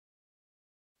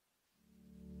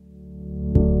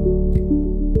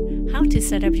to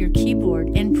set up your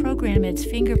keyboard and program its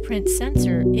fingerprint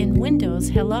sensor in Windows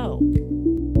Hello.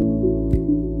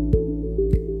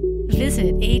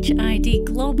 Visit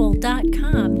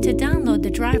HIDglobal.com to download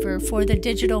the driver for the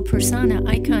Digital Persona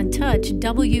EikonTouch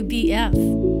WBF.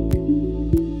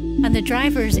 On the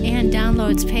Drivers and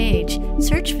Downloads page,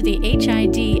 search for the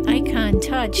HID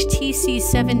EikonTouch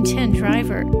TC710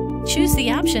 driver. Choose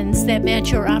the options that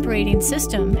match your operating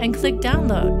system and click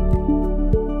Download.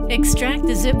 Extract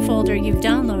the zip folder you've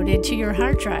downloaded to your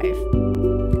hard drive.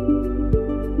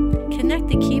 Connect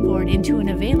the keyboard into an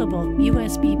available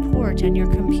USB port on your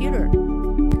computer.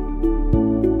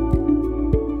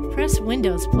 Press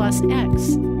Windows plus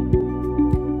X.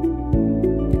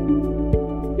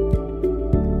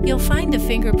 You'll find the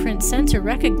fingerprint sensor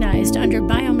recognized under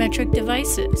biometric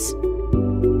devices.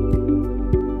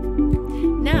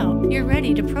 Now you're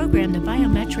ready to program the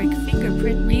biometric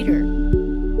fingerprint reader.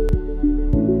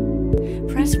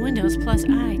 Press Windows plus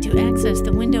I to access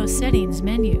the Windows Settings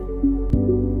menu.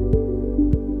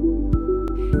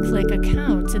 Click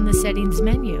Accounts in the Settings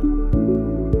menu.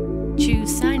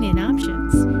 Choose Sign-in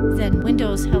options, then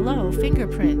Windows Hello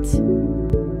Fingerprints.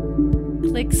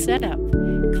 Click Setup.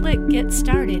 Click Get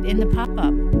Started in the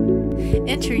pop-up.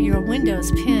 Enter your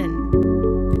Windows PIN.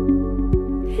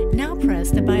 Now press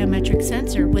the biometric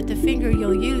sensor with the finger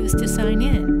you'll use to sign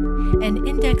in. An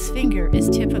index finger is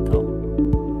typical.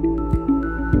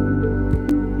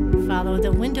 Follow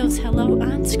the Windows Hello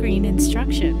on-screen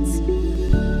instructions.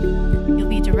 You'll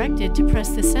be directed to press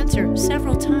the sensor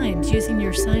several times using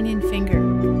your sign-in finger.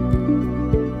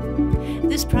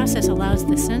 This process allows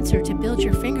the sensor to build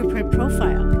your fingerprint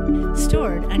profile,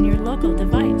 stored on your local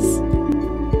device.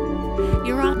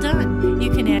 You're all done.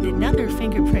 You can add another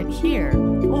fingerprint here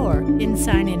or in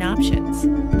sign-in options.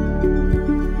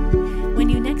 When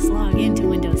you next log into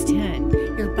Windows 10,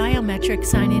 your biometric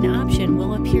sign-in option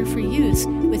will appear for use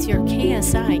with your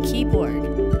KSI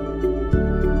keyboard.